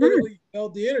 I Hmm. literally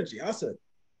felt the energy. I said,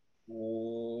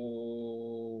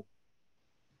 oh,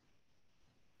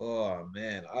 oh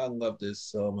man, I love this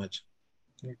so much.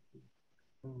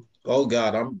 Oh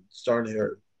God, I'm starting to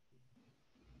hear.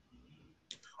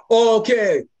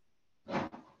 Okay.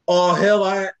 Oh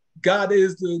hell, God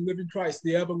is the living Christ,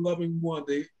 the ever loving one,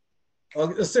 the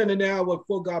ascending now with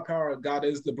full God power. God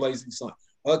is the blazing sun.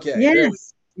 Okay, there we go.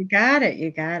 Yes, you got it.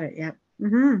 You got it. Yep.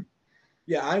 Hmm.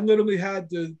 Yeah, I literally had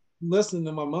to listen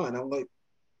in my mind. I'm like,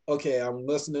 okay, I'm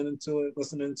listening to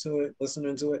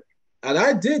it. And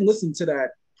I did listen to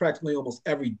that practically almost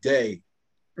every day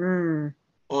Mm.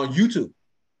 on YouTube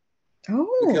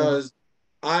Oh, because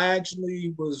I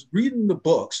actually was reading the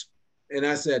books and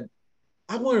I said,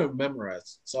 I want to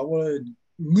memorize. So I want to at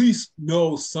least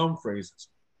know some phrases.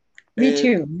 me And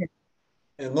too.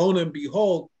 lo and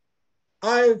behold,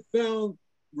 I found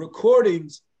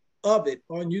recordings of it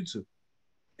on YouTube.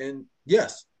 And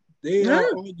yes, They are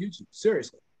Oh, on YouTube.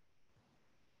 Seriously.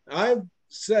 I've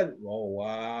said, oh,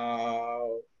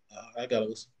 wow. I got to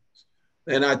listen.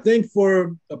 And I think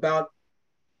for about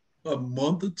a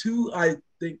month or two, I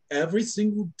think every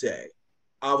single day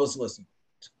I was listening.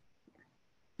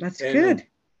 that's And a good.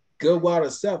 good while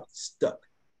itself stuck.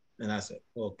 And I said,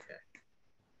 okay.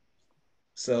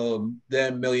 So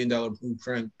then $1 Million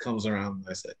Blueprint comes around. And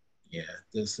I said, yeah,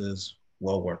 this is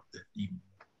well worth it. Even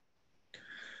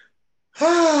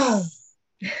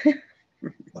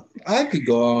I could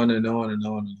go on and on and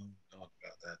on and on, and on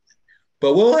about that.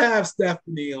 But we'll have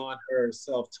Stephanie on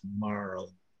herself tomorrow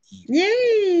evening.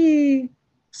 Yay!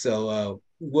 So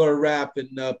we're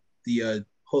wrapping up the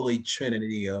holy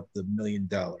trinity of the $1 Million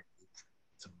tomorrow.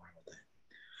 Then.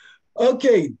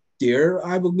 Okay, dear,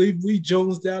 I believe we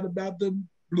jonesed out about the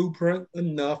blueprint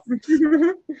enough.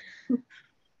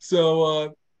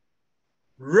 So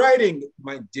writing,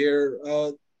 my dear,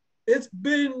 it's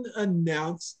been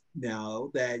announced now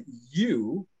that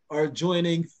you are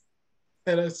joining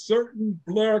at a certain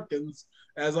Blurkins,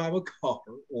 as I would call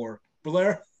her, or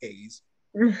Blair Hayes,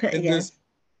 in this Yes.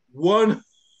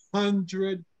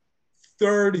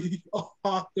 130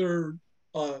 author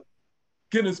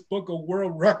Guinness Book of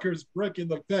World Records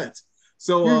breaking event.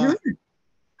 So, Mhm.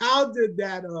 how did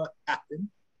that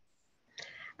happen?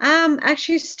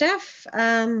 Actually, Steph,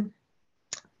 I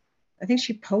think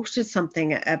she posted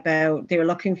something about they were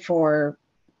looking for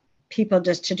people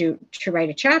just to write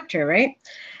a chapter, right?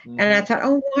 And I Mm-hmm. thought,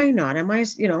 oh, why not?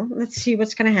 Let's see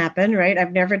what's going to happen, right?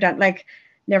 I've never done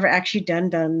never actually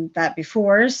done that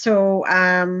before. So,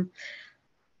 and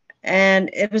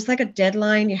it was like a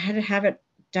deadline. You had to have it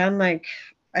done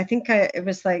it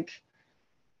was like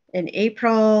in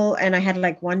April, and I had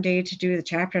like one day to do the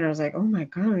chapter, and I was like, oh my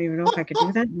God, I don't even know if I could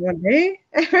do that in one day,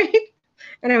 right?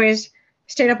 Anyways,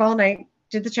 stayed up all night,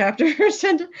 did the chapters,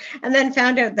 and then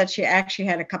found out that she actually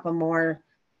had a couple more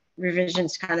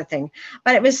revisions kind of thing.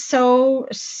 But it was so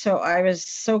I was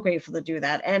so grateful to do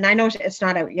that. And I know it's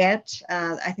not out yet.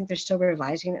 I think they're still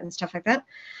revising it and stuff like that.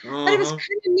 But it was Uh-huh.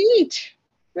 kind of neat.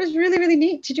 It was really, really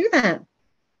neat to do that.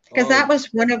 Because that Oh,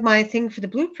 was one of my thing for the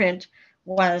blueprint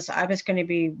was I was going to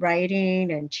be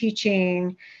writing and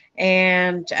teaching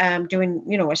and doing,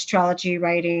 astrology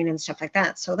writing and stuff like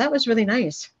that. So that was really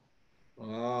nice.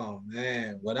 oh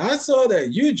man. When I saw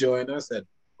that you joined, I said,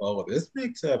 oh, this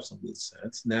makes absolute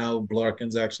sense. Now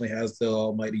Blarkins actually has the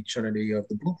almighty trinity of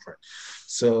the blueprint.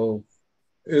 So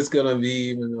it's gonna be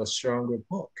even a stronger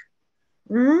book.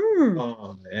 Mm.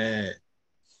 Oh man.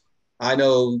 I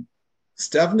know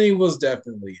Stephanie was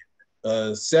definitely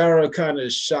Sarah kind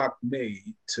of shocked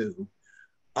me too.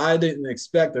 I didn't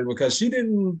expect her because she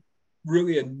didn't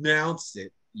really announce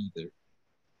it either.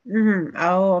 Mm-hmm.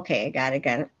 Oh, okay. Got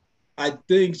it. I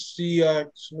think she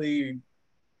actually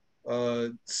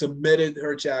submitted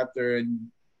her chapter,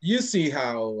 and you see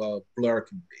how Blur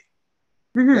can be.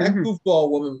 That Mm-hmm. goofball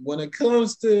woman, when it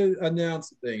comes to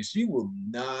announcing things, she will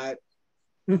not,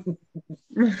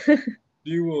 Mm-hmm.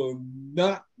 she will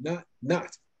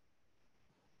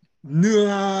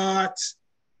not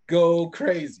go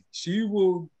crazy. She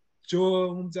will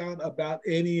jones out about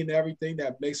any and everything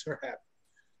that makes her happy.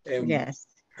 And Yes.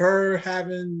 her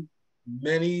having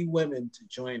many women to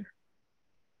join her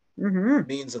Mm-hmm.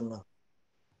 means a lot.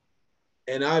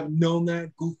 And I've known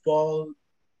that goofball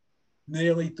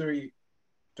nearly three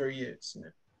years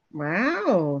now.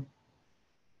 Wow.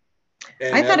 I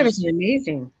And thought it every was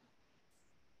amazing.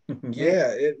 Right.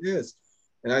 yeah, it is.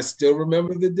 And I still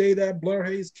remember the day that Blur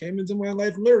Hayes came into my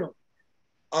life. Literally,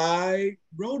 I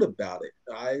wrote about it.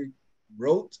 I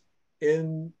wrote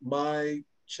in my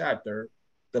chapter,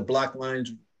 the Black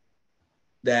Lines,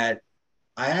 that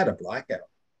I had a blackout.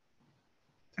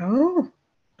 Oh.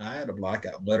 I had a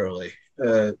blackout, literally.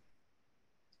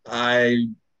 I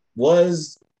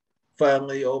was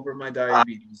finally over my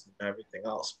diabetes and everything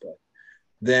else, but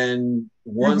then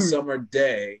one Mm-hmm. summer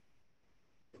day,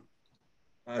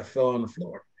 I fell on the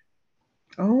floor.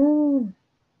 Oh.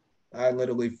 I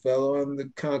literally fell on the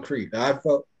concrete. I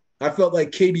felt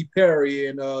like Katy Perry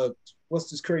and what's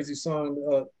this crazy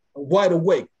song? Wide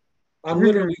Awake. I'm Mm-hmm.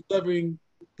 literally living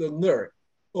the lyric.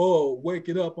 Oh,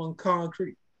 waking up on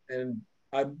concrete, and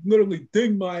I literally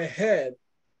dinged my head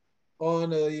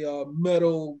on a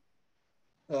metal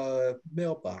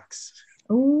mailbox.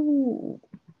 Oh.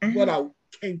 What I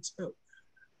can't tell.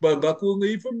 But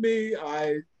luckily for me,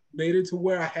 I made it to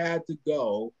where I had to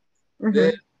go.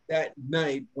 Then Mm-hmm. that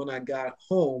night when I got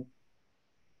home,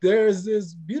 there's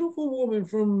this beautiful woman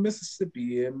from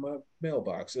Mississippi in my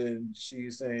mailbox, and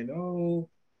she's saying, "Oh,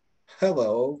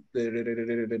 hello,"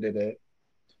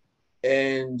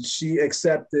 and she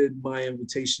accepted my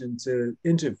invitation to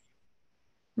interview.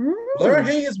 Blair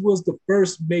Hayes was the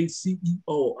first male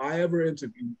CEO I ever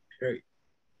interviewed, period.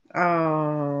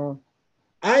 Oh.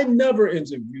 I never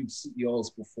interviewed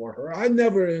CEOs before her. I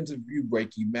never interviewed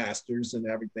Reiki masters and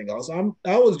everything else.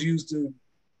 I was used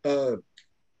to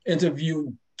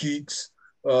interviewing geeks,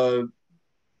 uh,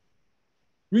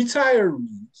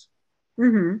 retirees,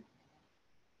 Mm-hmm.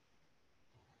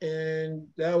 and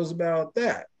that was about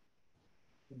that.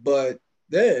 But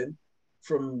then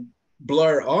from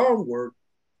Blair onward,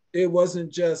 it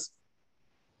wasn't just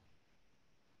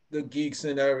the geeks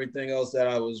and everything else that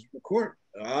I was recording.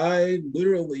 I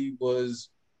literally was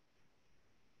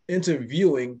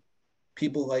interviewing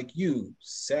people like you,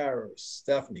 Sarah,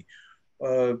 Stephanie,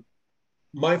 uh,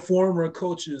 my former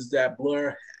coaches that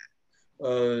Blair,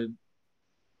 uh,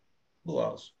 who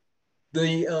else?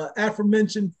 The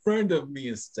aforementioned friend of me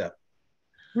and Steph,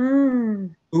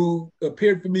 Mm. who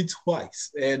appeared for me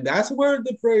twice. And that's where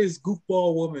the phrase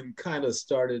goofball woman kind of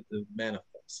started to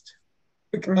manifest.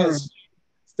 Because Mm-hmm. she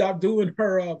stopped doing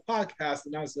her podcast,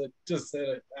 and I just said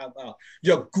it out loud.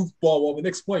 Yo, goofball woman,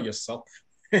 explain yourself.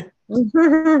 And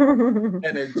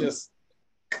it just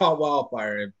caught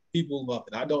wildfire, and people love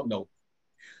it. I don't know.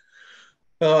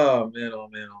 Oh man, oh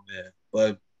man, oh man.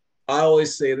 But I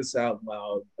always say this out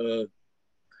loud.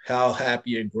 How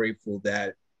happy and grateful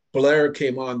that Blair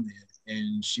came on there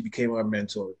and she became our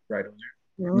mentor right on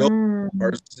there. No Mm.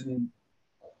 person,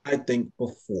 I think,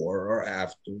 before or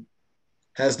after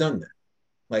has done that.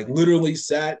 Like literally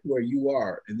sat where you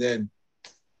are and then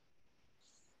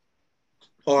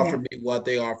Yeah. offered me what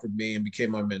they offered me and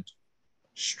became my mentor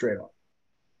straight up.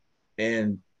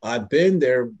 And I've been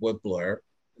there with Blair.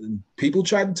 And people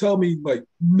tried to tell me, like,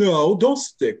 no, don't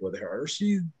stick with her.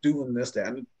 She's doing this, that,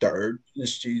 and the third. And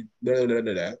she, da, da,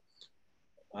 da, da.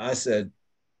 I said,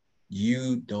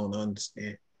 you don't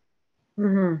understand.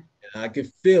 Mm-hmm. And I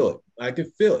could feel it. I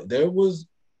could feel it. There was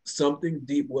something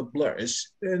deep with Blair.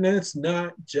 And it's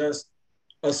not just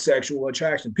a sexual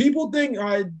attraction. People think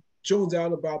I jones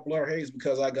out about Blair Hayes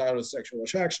because I got a sexual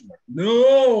attraction.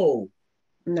 No,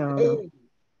 No, no.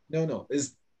 no, no.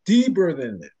 It's deeper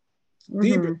than that.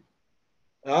 Deeper.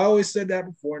 Mm-hmm. I always said that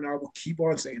before, and I will keep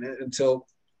on saying it until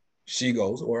she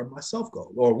goes or myself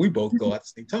go, or we both go at the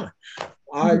same time.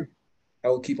 I Mm-hmm. I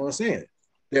will keep on saying it.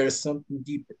 There's something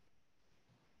deeper.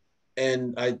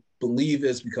 And I believe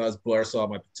it's because Blair saw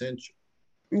my potential.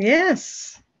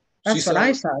 Yes. She That's what saw I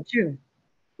it saw too.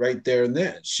 right there and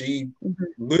then. She Mm-hmm.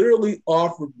 literally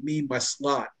offered me my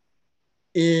slot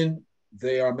in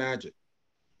They Are Magic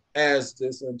as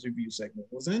this interview segment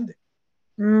was ending.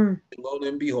 Mm. And lo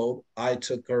and behold, I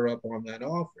took her up on that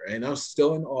offer. And I'm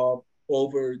still in awe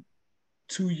over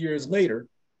 2 years later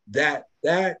that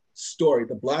story,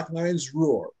 the Black Lions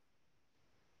Roar,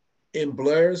 in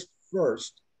Blair's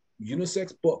first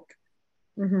unisex book,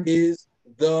 Mm-hmm. is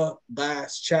the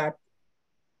last chapter.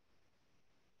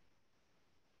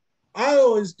 I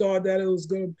always thought that it was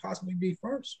going to possibly be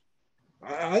first.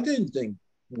 I didn't think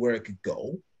where it could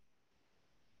go.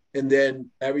 And then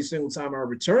every single time I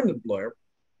returned to Blair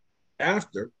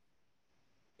after,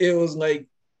 it was like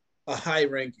a high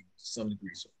ranking to some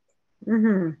degree. So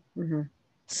Mm-hmm. Mm-hmm.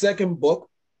 second book,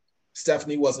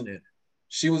 Stephanie wasn't in it.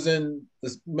 She was in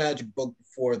this magic book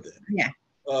before then. Yeah.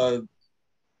 Uh,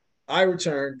 I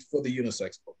returned for the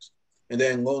unisex books. And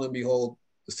then lo and behold,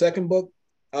 the second book,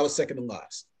 I was second to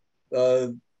last. Uh,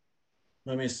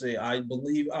 let me see. I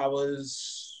believe I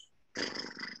was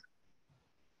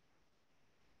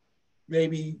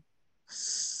maybe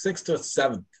sixth or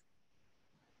seventh.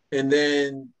 And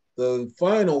then the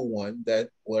final one that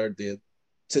Blair did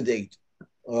to date,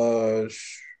 uh,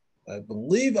 I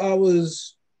believe I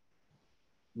was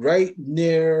right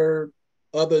near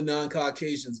other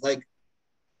non-Caucasians like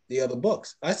the other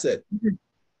books. I said, this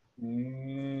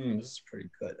is pretty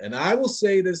good. And I will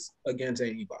say this again to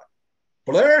anybody.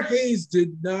 Blair Hayes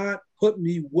did not put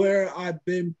me where I've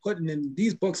been putting in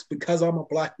these books because I'm a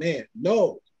Black man.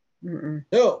 No, Mm-mm.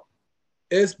 no.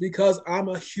 It's because I'm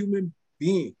a human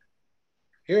being,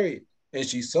 period. And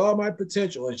she saw my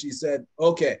potential and she said,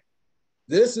 okay,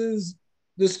 this is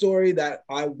the story that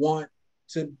I want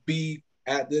to be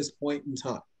at this point in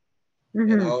time.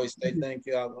 And I Mm-hmm. always say thank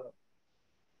you, I love,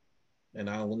 and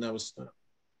I will never stop.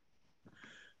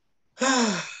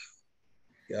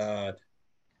 God.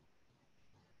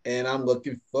 And I'm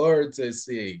looking forward to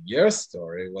seeing your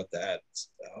story, what that's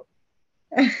about.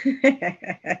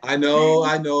 I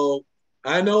know,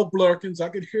 Blurkins. I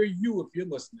could hear you if you're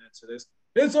listening to this.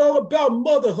 It's all about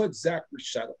motherhood, Zachary.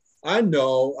 Shut up. I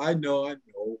know.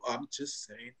 I'm just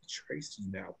saying to Tracy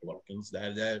now, Blurkins,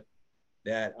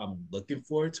 that I'm looking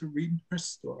forward to reading her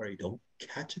story. Don't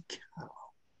catch a cow.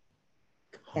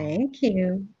 Thank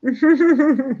you.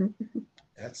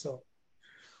 That's all.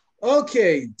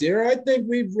 Okay, dear, I think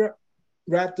we've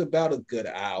wrapped about a good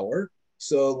hour.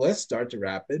 So let's start to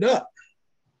wrap it up.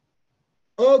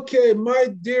 Okay, my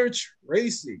dear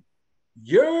Tracy,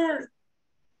 your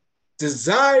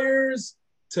desires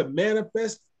to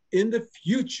manifest in the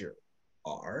future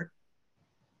are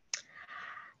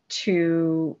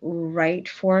To write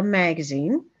for a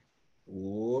magazine,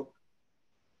 oh,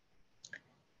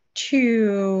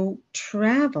 to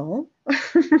travel,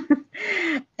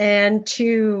 and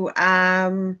to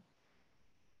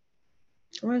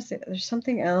what is it? There's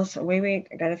something else. Wait,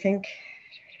 I gotta think.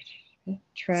 17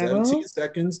 Travel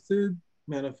seconds to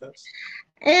manifest.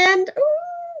 and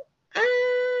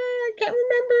I can't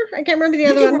remember. I can't remember the You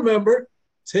other can one. remember.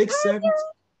 Take 7.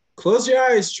 Close your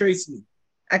eyes, Tracy.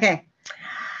 Okay,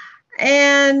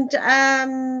 and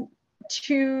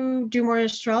to do more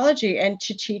astrology and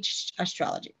to teach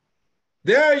astrology.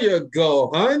 There you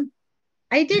go, hon.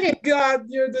 I did You it. got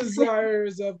your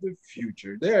desires of the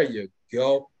future. There you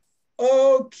go.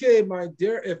 Okay, my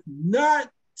dear. If not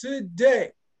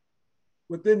today,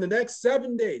 within the next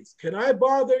 7 days, can I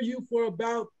bother you for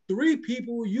about 3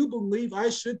 people you believe I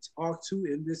should talk to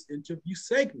in this interview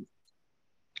segment?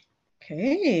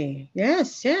 Okay.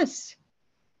 Yes, yes.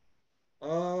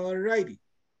 All righty.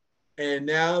 And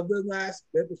now the last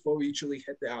bit before we usually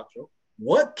hit the outro.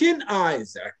 What can I,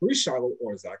 Zachary Shallow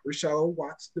or Zachary Shallow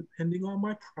Watts, depending on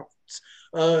my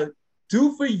preference,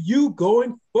 do for you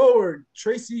going forward?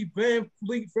 Tracy Van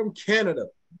Fleet from Canada.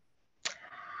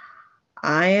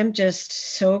 I am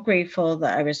just so grateful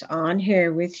that I was on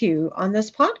here with you on this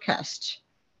podcast.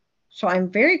 So I'm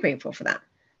very grateful for that.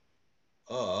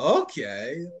 Oh,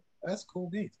 okay. That's cool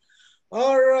beans.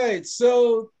 All right.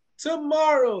 So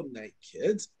tomorrow night,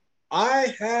 kids,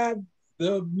 I have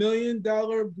the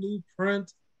 $1,000,000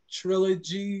 Blueprint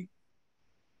trilogy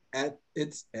at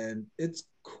its end, its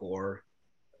core.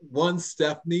 One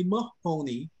Stephanie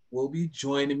Mahoney will be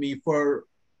joining me for,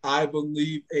 I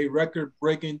believe, a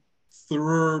record-breaking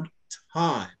third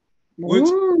time, which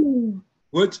Ooh.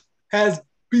 which has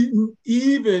beaten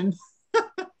even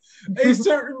a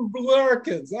certain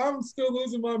Blurkins. I'm still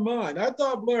losing my mind. I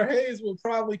thought Blair Hayes would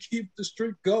probably keep the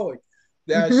streak going,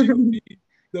 that she would be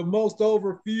the most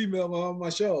over female on my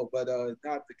show, but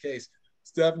not the case.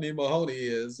 Stephanie Mahoney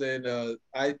is, and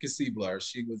I could see Blair.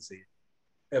 She would see it.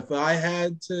 If I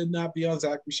had to not be on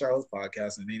Zachary Charlotte's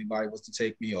podcast and anybody was to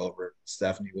take me over,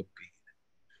 Stephanie would be.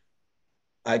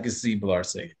 I could see Blair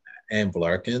saying that. And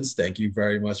Blarkins, thank you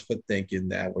very much for thinking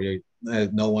that. We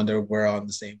no wonder we're on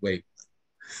the same wave.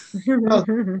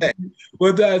 Okay.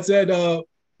 With that said,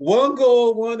 one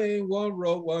goal, one aim, one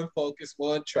road, one focus,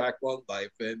 one track, one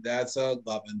life, and that's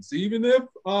Lovins. Even if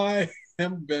I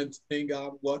am venting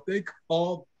on what they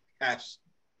call passion,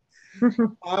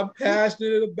 I'm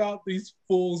passionate about these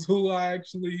fools who I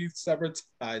actually sever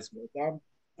ties with.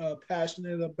 I'm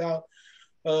passionate about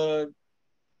uh,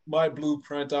 my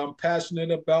blueprint. I'm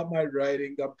passionate about my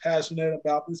writing. I'm passionate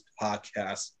about this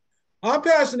podcast. I'm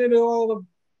passionate about all of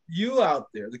you out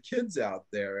there, the kids out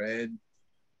there, and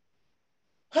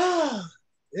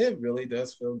it really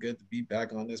does feel good to be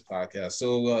back on this podcast.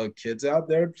 So, kids out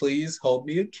there, please hold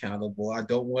me accountable. I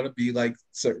don't want to be like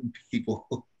certain people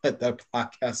who let that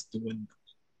podcast doing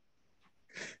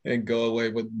and go away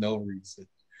with no reason.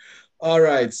 All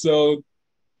right, so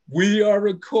we are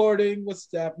recording with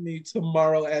Stephanie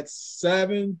tomorrow at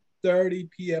 7:30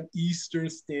 p.m. Eastern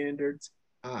Standard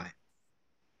Time.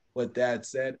 With that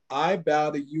said, I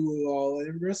bow to you all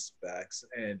in respects,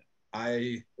 and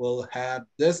I will have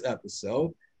this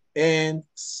episode and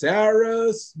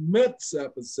Sarah Smith's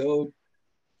episode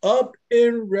up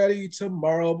and ready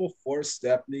tomorrow before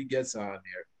Stephanie gets on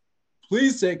here.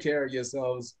 Please take care of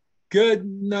yourselves. Good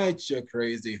night, you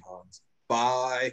crazy hunts. Bye.